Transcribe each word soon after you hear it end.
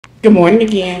Good morning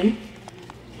again.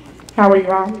 How are you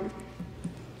all?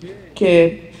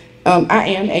 Good. I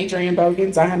am Adrianne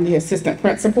Bogans. I am the assistant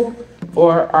principal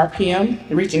for RPM,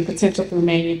 Reaching Potential Through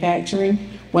Manufacturing,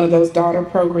 one of those daughter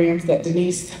programs that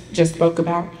Denise just spoke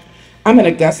about. I'm in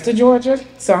Augusta, Georgia,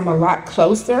 so I'm a lot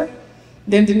closer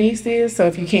than Denise is. So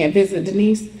if you can't visit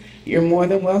Denise, you're more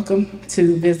than welcome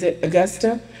to visit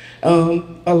Augusta.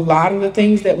 A lot of the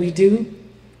things that we do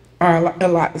are a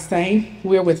lot the same.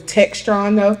 We're with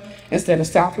Textron though, instead of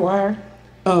Southwire.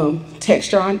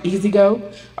 Textron,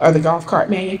 EasyGo are the golf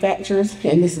cart manufacturers,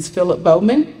 and this is Phillip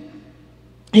Bowman.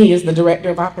 He is the director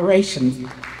of operations.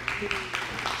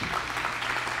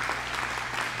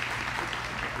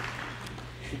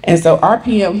 And so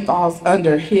RPM falls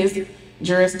under his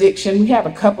jurisdiction. We have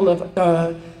a couple of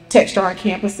Textron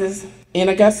campuses in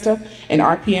Augusta, and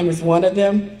RPM is one of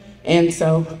them. And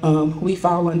so we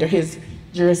fall under his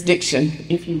jurisdiction,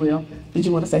 if you will. Did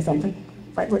you want to say something?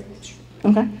 Right, Rich?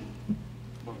 Okay.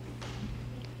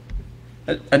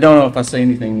 I don't know if I say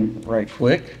anything right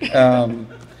quick.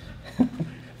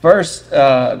 First,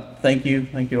 thank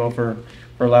you all for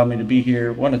allowing me to be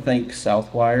here. I want to thank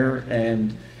Southwire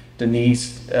and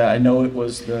Denise. I know it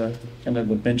was the kind of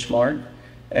the benchmark,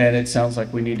 and it sounds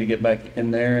like we need to get back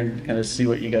in there and kind of see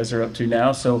what you guys are up to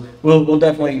now. So we'll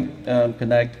definitely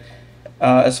connect.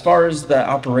 As far as the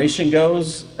operation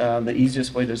goes, the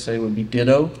easiest way to say would be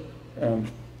ditto.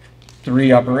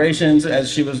 3 operations.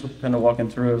 As she was kind of walking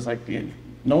through, I was like,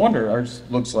 no wonder ours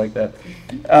looks like that.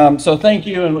 So thank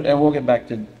you, and we'll get back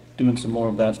to doing some more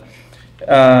of that.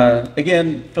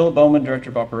 Again, Phillip Bowman,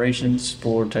 Director of Operations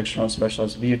for Textron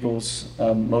Specialized Vehicles.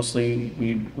 Mostly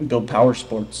we build power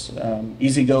sports.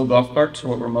 EasyGo golf carts are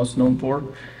what we're most known for.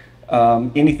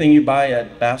 Anything you buy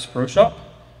at Bass Pro Shop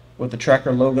with the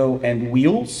Tracker logo and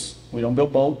wheels. We don't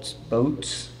build boats,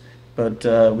 but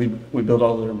we build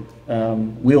all the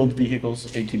wheeled vehicles,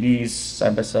 ATVs,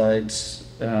 side-by-sides,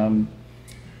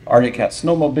 Arctic Cat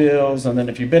snowmobiles, and then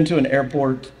if you've been to an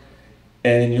airport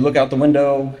and you look out the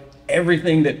window,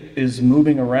 everything that is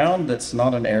moving around that's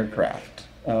not an aircraft.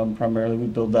 Primarily we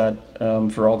build that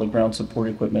for all the ground support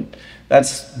equipment.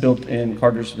 That's built in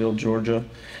Cartersville, Georgia.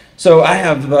 So I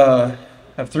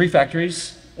have 3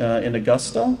 factories in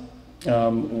Augusta,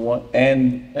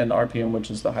 and RPM,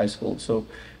 which is the high school. So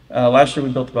last year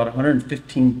we built about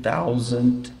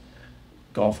 115,000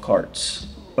 golf carts.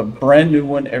 A brand new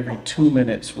one every 2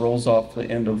 minutes rolls off the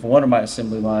end of one of my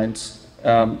assembly lines.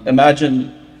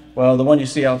 Imagine, well, the one you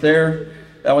see out there,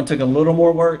 that one took a little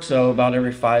more work, so about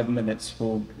every 5 minutes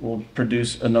we'll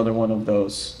produce another one of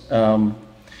those. And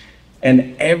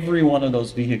every one of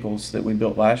those vehicles that we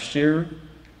built last year,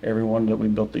 every one that we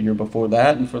built the year before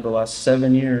that, and for the last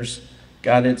 7 years,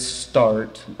 got its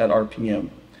start at RPM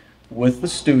with the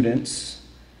students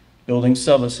building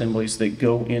sub-assemblies that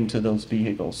go into those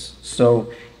vehicles.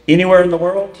 So anywhere in the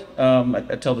world,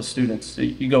 I tell the students,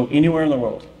 you go anywhere in the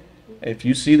world, if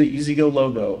you see the EasyGo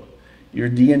logo, your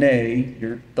DNA,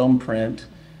 your thumbprint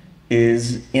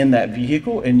is in that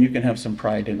vehicle, and you can have some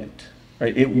pride in it,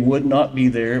 right? It would not be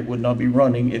there, it would not be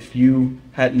running if you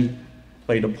hadn't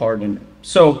played a part in it.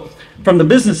 So from the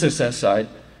business success side,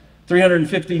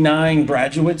 359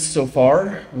 graduates so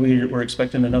far. We're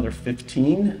expecting another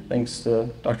 15, thanks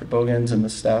to Dr. Bogans and the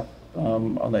staff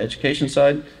on the education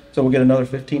side. So we'll get another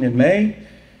 15 in May.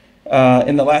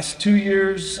 In the last 2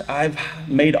 years, I've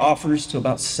made offers to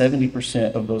about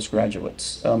 70% of those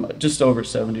graduates, just over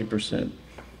 70%.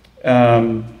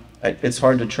 It's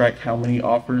hard to track how many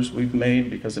offers we've made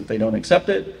because if they don't accept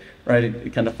it, right,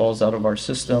 it kind of falls out of our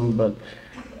system. But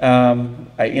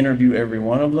I interview every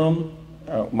one of them.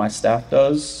 My staff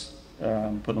does,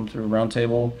 put them through a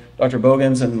roundtable. Dr.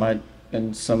 Bogans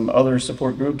and some other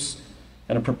support groups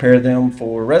kind of prepare them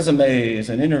for resumes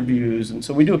and interviews. And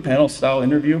so we do a panel style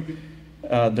interview.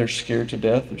 They're scared to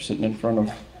death. They're sitting in front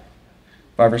of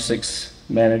 5 or 6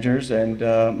 managers, and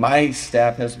my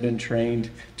staff has been trained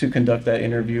to conduct that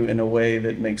interview in a way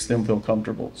that makes them feel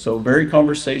comfortable. So very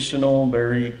conversational,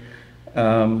 very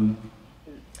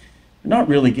not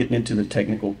really getting into the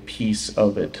technical piece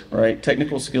of it, right?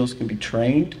 Technical skills can be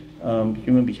trained.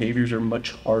 Human behaviors are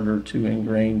much harder to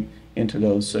ingrain into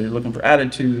those. So you're looking for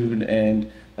attitude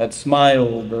and that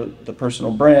smile, the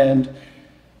personal brand,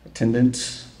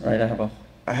 attendance, right?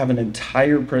 I have an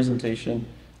entire presentation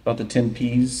about the 10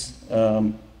 P's,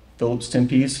 Phillip's 10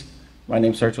 P's. My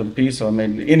name starts with a P, so I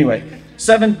made it. Anyway,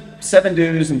 seven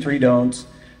do's and 3 don'ts.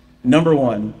 Number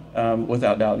 1,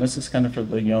 without doubt, and this is kind of for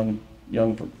the young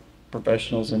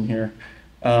professionals in here,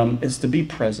 is to be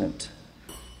present.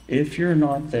 If you're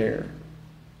not there,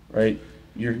 right,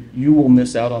 you will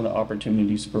miss out on the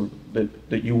opportunities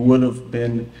that you would have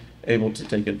been able to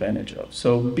take advantage of.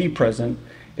 So be present.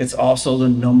 It's also the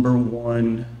number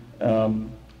one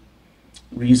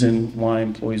reason why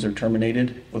employees are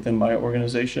terminated within my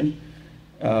organization.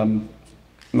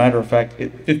 Matter of fact,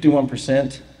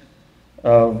 51%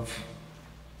 of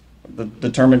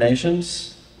the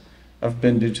terminations have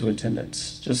been due to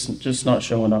attendance, just not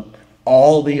showing up.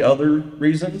 All the other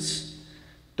reasons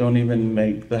don't even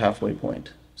make the halfway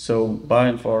point. So by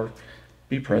and far,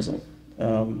 be present,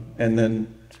 and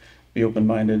then be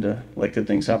open-minded to let good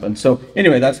things happen. So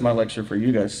anyway, that's my lecture for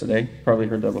you guys today. Probably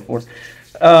heard that before.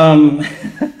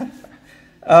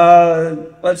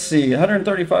 Let's see,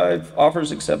 135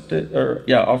 offers accepted,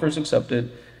 offers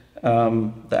accepted.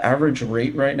 The average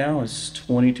rate right now is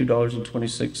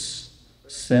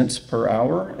 $22.26 per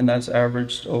hour, and that's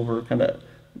averaged over kind of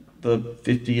the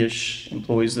 50-ish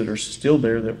employees that are still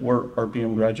there that were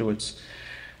RPM graduates.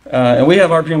 And we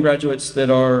have RPM graduates that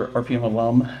are RPM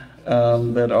alum,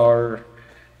 that are,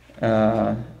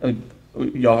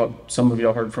 some of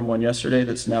y'all heard from one yesterday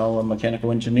that's now a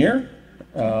mechanical engineer,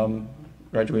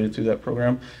 graduated through that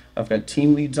program. I've got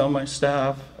team leads on my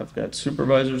staff. I've got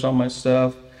supervisors on my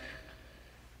staff,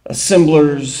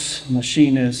 assemblers,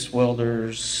 machinists,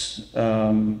 welders,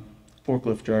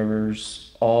 forklift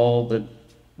drivers, all that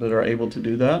are able to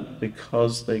do that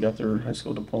because they got their high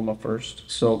school diploma first.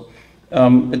 So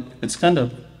it's kind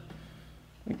of,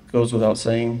 it goes without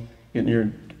saying, getting your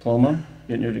diploma,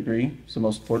 getting your degree is the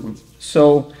most important.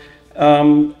 So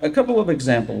a couple of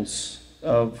examples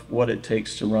of what it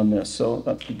takes to run this. So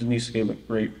Denise gave a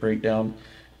great breakdown.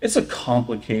 It's a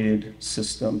complicated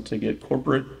system to get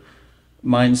corporate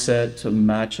mindset to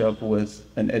match up with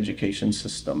an education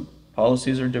system.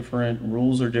 Policies are different,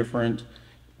 rules are different.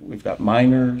 We've got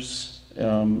minors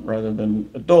rather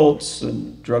than adults,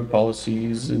 and drug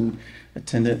policies and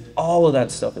attendant. All of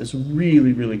that stuff is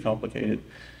really, really complicated.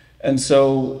 And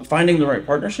so finding the right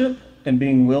partnership and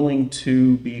being willing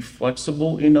to be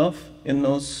flexible enough in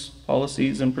those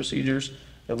policies and procedures,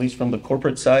 at least from the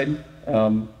corporate side.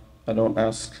 I don't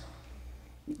ask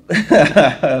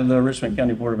the Richmond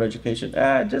County Board of Education,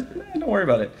 don't worry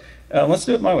about it. Let's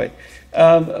do it my way.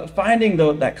 Finding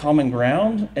that common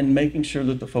ground and making sure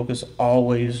that the focus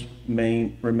always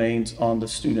remains on the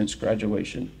student's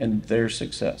graduation and their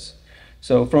success.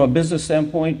 So from a business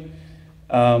standpoint,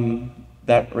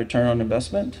 that return on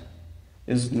investment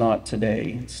is not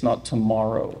today, it's not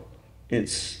tomorrow,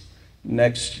 it's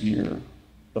next year,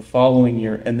 the following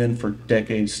year, and then for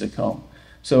decades to come.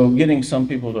 So getting some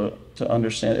people to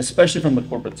understand, especially from the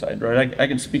corporate side, right? I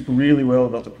can speak really well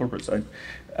about the corporate side.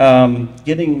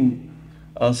 Getting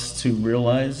us to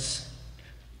realize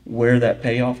where that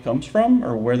payoff comes from,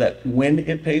 or when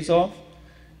it pays off,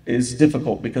 is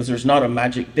difficult because there's not a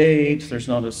magic date, there's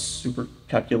not a super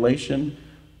calculation.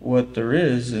 What there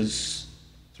is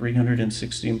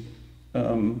 360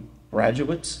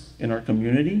 graduates in our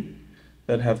community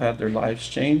that have had their lives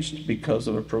changed because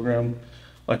of a program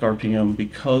like RPM,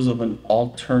 because of an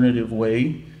alternative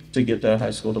way to get that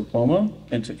high school diploma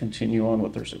and to continue on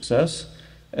with their success.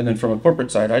 And then from a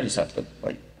corporate side, I just have to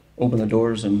open the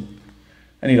doors, and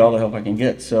I need all the help I can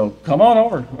get. So come on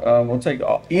over. We'll take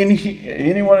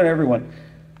anyone and everyone,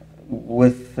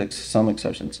 with some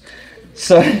exceptions.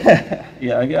 So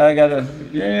yeah, I gotta,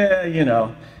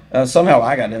 somehow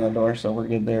I got in the door, so we're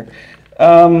good there.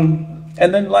 And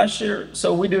then last year,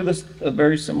 so we do a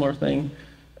very similar thing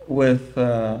with,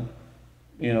 the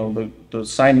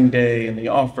signing day and the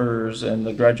offers and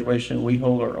the graduation. We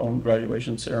hold our own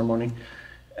graduation ceremony,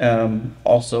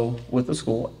 also with the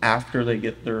school after they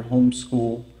get their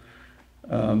homeschool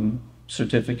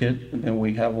certificate. And then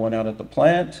we have one out at the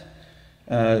plant,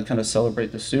 kind of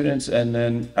celebrate the students. And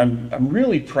then I'm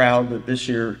really proud that this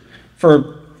year,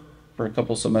 for a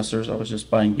couple semesters, I was just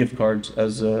buying gift cards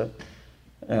as a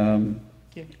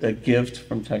gift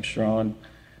from Textron.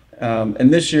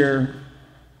 And this year,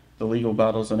 the legal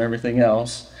battles and everything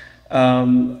else,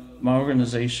 my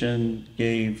organization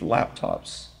gave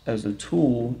laptops as a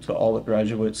tool to all the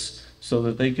graduates so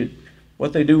that they could,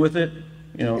 what they do with it,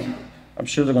 I'm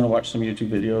sure they're going to watch some YouTube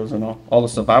videos and all the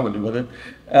stuff I would do with it.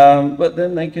 But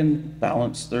then they can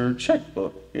balance their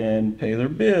checkbook and pay their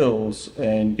bills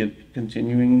and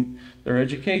continuing their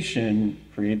education,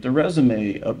 create their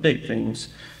resume, update things.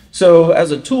 So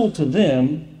as a tool to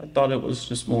them, I thought it was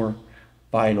just more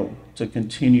vital to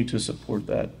continue to support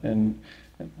that. And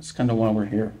that's kind of why we're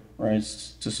here, right?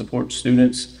 It's to support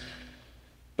students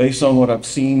based on what I've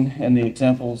seen and the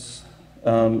examples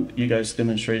you guys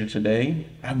demonstrated today.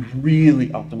 I'm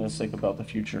really optimistic about the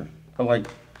future.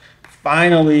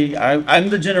 Finally, I'm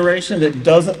the generation that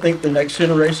doesn't think the next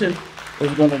generation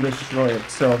is going to destroy it.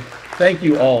 So thank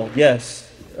you all. Yes.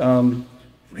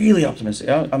 Really optimistic.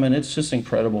 I mean, it's just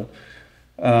incredible.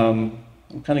 I'm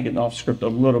kind of getting off script a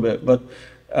little bit, but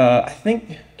I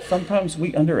think sometimes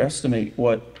we underestimate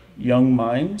what young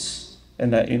minds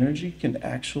and that energy can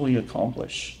actually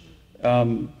accomplish.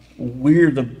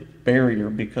 We're the barrier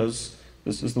because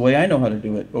this is the way I know how to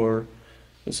do it, or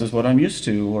this is what I'm used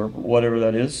to, or whatever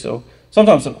that is. So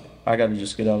sometimes I got to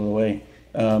just get out of the way.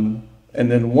 And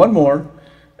then one more,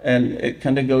 and it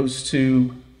kind of goes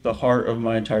to the heart of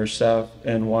my entire staff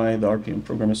and why the RPM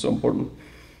program is so important.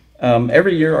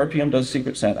 Every year, RPM does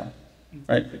Secret Santa,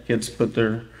 right? The kids put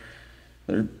their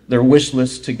wish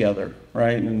list together,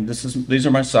 right? And these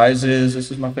are my sizes. This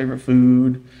is my favorite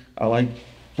food. I like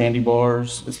candy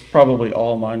bars. It's probably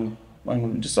all mine.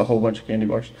 Just a whole bunch of candy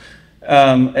bars.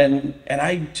 And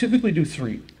I typically do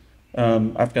 3.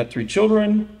 I've got 3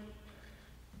 children.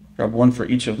 Grab one for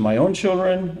each of my own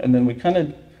children, and then we kind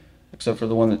of, except for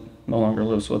the one that no longer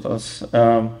lives with us,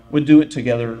 we do it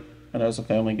together and as a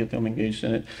family, get them engaged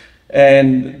in it.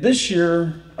 And this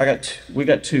year, we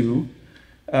got 2.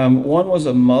 One was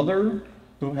a mother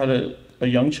who had a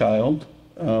young child,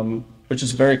 which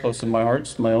is very close to my heart.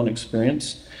 It's my own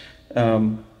experience.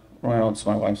 Well, it's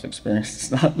my wife's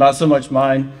experience. It's not so much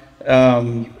mine.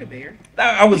 You were there.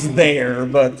 I was there,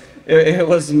 but it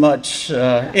was much.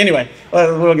 Anyway,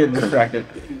 we'll get distracted.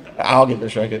 I'll get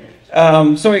distracted.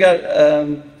 So we got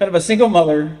kind of a single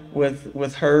mother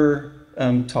with her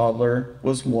toddler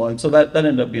was one. So that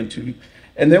ended up being 2.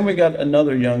 And then we got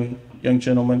another young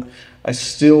gentleman. I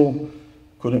still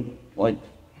couldn't, I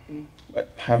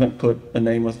haven't put a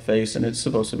name with a face, and it's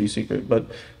supposed to be secret,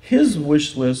 but his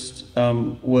wish list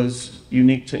was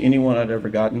unique to anyone I'd ever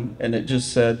gotten, and it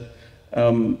just said,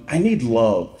 I need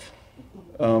love,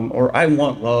 or I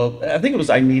want love. I think it was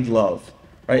I need love,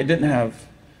 right? It didn't have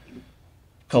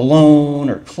cologne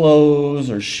or clothes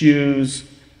or shoes.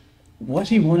 What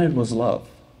he wanted was love.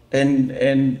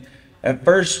 And at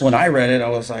first when I read it, I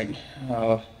was like,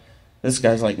 this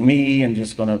guy's like me and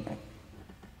just gonna,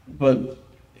 but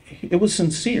it was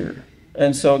sincere.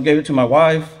 And so I gave it to my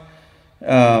wife.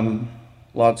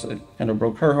 Lots of, kind of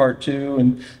broke her heart too.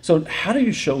 And so how do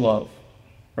you show love,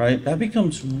 right? That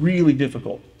becomes really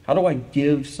difficult. How do I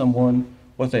give someone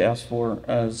what they asked for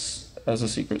as a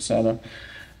Secret Santa?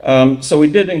 So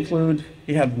we did include,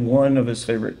 he had one of his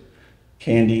favorite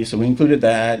candy, so we included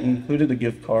that, included the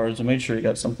gift cards, and made sure he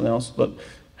got something else. But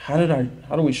how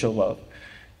do we show love?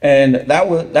 And that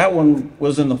one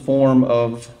was in the form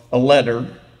of a letter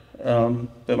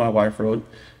that my wife wrote.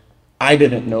 I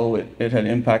didn't know it had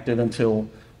impacted until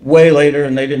way later,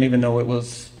 and they didn't even know it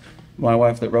was my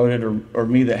wife that wrote it or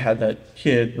me that had that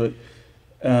kid. But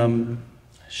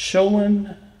showing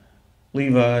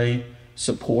Levi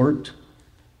support,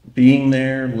 being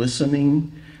there,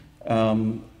 listening,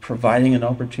 providing an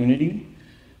opportunity,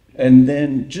 and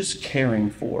then just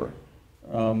caring for,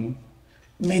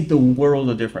 made the world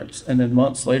of difference. And then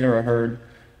months later, I heard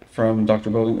from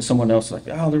Dr. Bogan, someone else, like,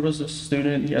 oh, there was this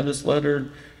student, he had this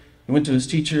letter, he went to his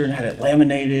teacher and had it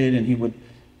laminated, and he would,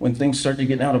 when things started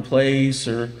getting out of place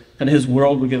or kind of his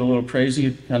world would get a little crazy,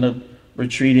 he'd kind of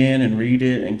retreat in and read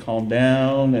it and calm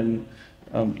down. And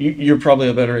you're probably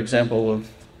a better example of,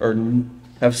 or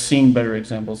have seen better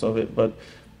examples of it, but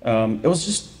it was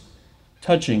just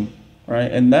touching,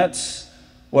 right? And that's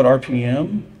what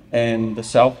RPM and the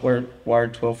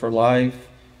Southwired 12 for Life,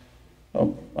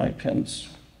 oh, my pen's,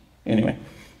 anyway,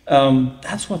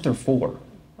 that's what they're for,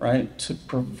 right? To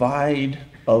provide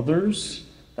others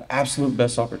the absolute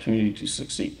best opportunity to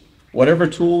succeed. Whatever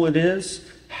tool it is,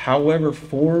 however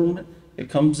form it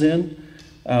comes in,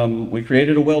 we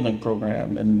created a welding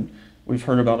program, and we've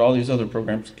heard about all these other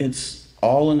programs. It's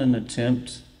all in an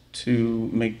attempt to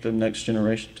make the next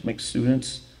generation, to make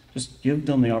students, just give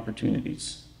them the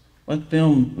opportunities. Let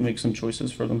them make some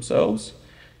choices for themselves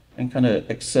and kind of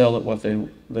excel at what they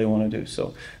want to do.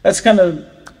 So that's kind of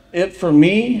it for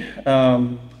me.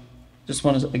 Just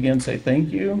want to again say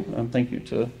thank you. Thank you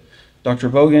to Dr.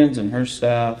 Bogans and her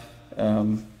staff.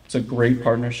 It's a great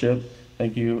partnership.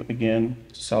 Thank you again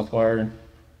to Southwire.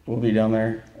 We'll be down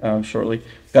there shortly.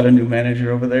 Got a new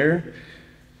manager over there.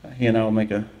 He and I will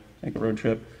make a road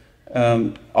trip.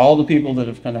 All the people that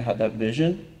have kind of had that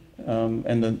vision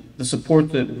and the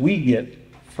support that we get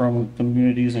from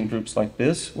communities and groups like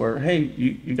this, where, hey,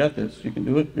 you got this, you can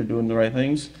do it, you're doing the right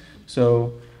things.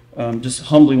 So just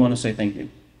humbly want to say thank you.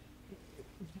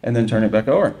 And then turn it back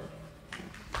over.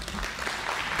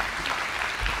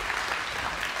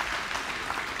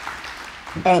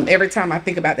 Every time I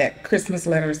think about that Christmas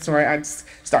letter story, I just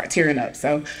start tearing up.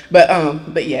 So,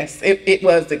 but yes, it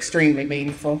was extremely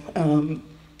meaningful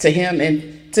to him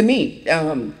and to me.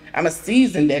 I'm a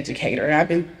seasoned educator. I've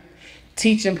been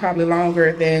teaching probably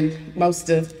longer than most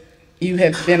of you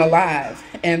have been alive.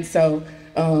 And so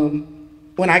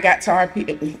when I got to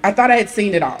RP, I thought I had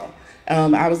seen it all.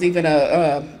 I was even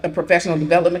a professional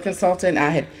development consultant. I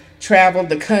had traveled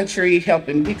the country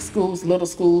helping big schools, little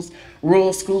schools,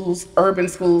 rural schools, urban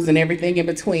schools, and everything in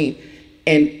between.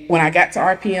 And when I got to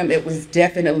RPM, it was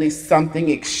definitely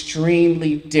something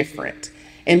extremely different.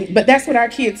 But that's what our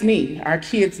kids need. Our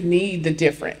kids need the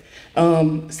different.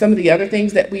 Some of the other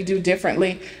things that we do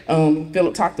differently,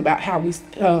 Phillip talked about how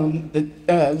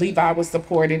Levi was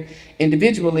supported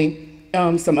individually.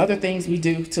 Some other things we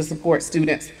do to support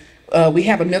students. We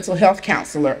have a mental health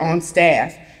counselor on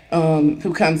staff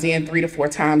who comes in 3 to 4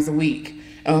 times a week.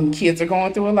 Kids are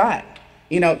going through a lot.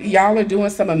 You know, y'all are doing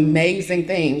some amazing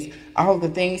things, all of the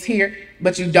things here,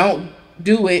 but you don't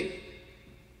do it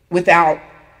without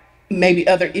maybe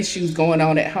other issues going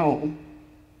on at home.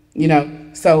 You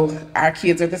know, so our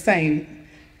kids are the same.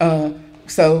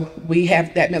 So we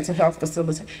have that mental health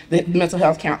facility, the mental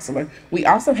health counselor. We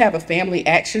also have a family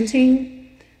action team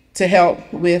to help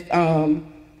with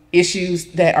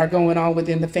issues that are going on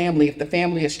within the family. If the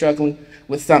family is struggling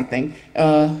with something,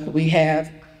 we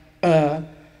have,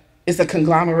 it's a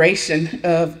conglomeration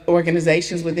of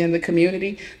organizations within the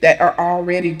community that are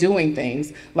already doing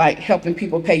things like helping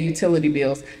people pay utility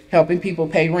bills, helping people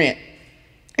pay rent.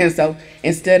 And so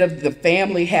instead of the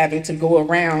family having to go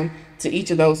around to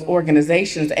each of those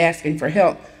organizations asking for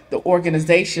help, the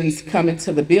organizations come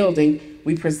into the building,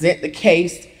 we present the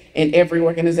case, and every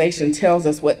organization tells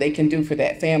us what they can do for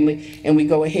that family, and we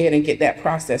go ahead and get that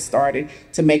process started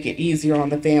to make it easier on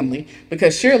the family.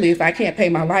 Because surely if I can't pay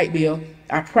my light bill,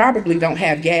 I probably don't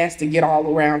have gas to get all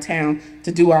around town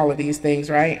to do all of these things,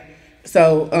 right?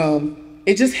 So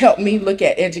it just helped me look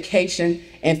at education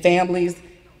and families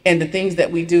and the things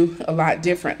that we do a lot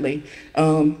differently.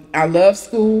 I love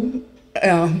school.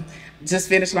 Just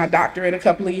finished my doctorate a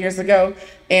couple of years ago,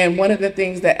 and one of the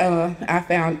things that I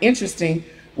found interesting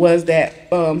was that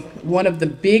one of the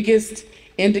biggest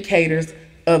indicators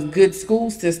of good school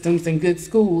systems and good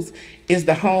schools is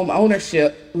the home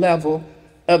ownership level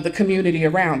of the community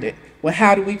around it. Well,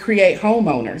 how do we create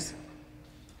homeowners?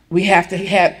 We have to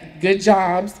have good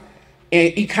jobs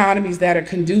and economies that are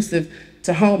conducive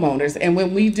to homeowners. And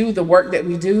when we do the work that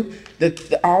we do,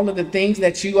 all of the things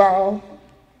that you all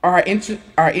are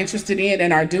interested in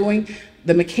and are doing,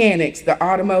 the mechanics, the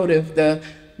automotive,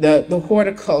 the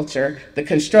horticulture, the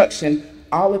construction,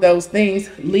 all of those things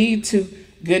lead to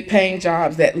good paying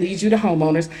jobs that lead you to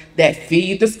homeowners that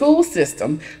feed the school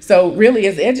system. So really,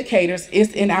 as educators,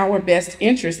 it's in our best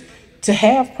interest to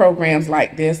have programs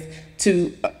like this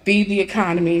to feed the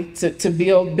economy, to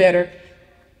build better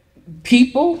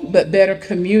people, but better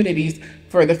communities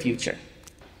for the future.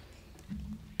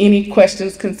 Any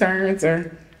questions, concerns,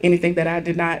 or anything that I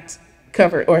did not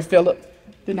cover or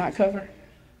Phillip did not cover?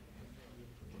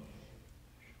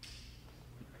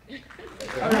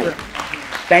 All right.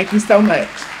 Thank you so much.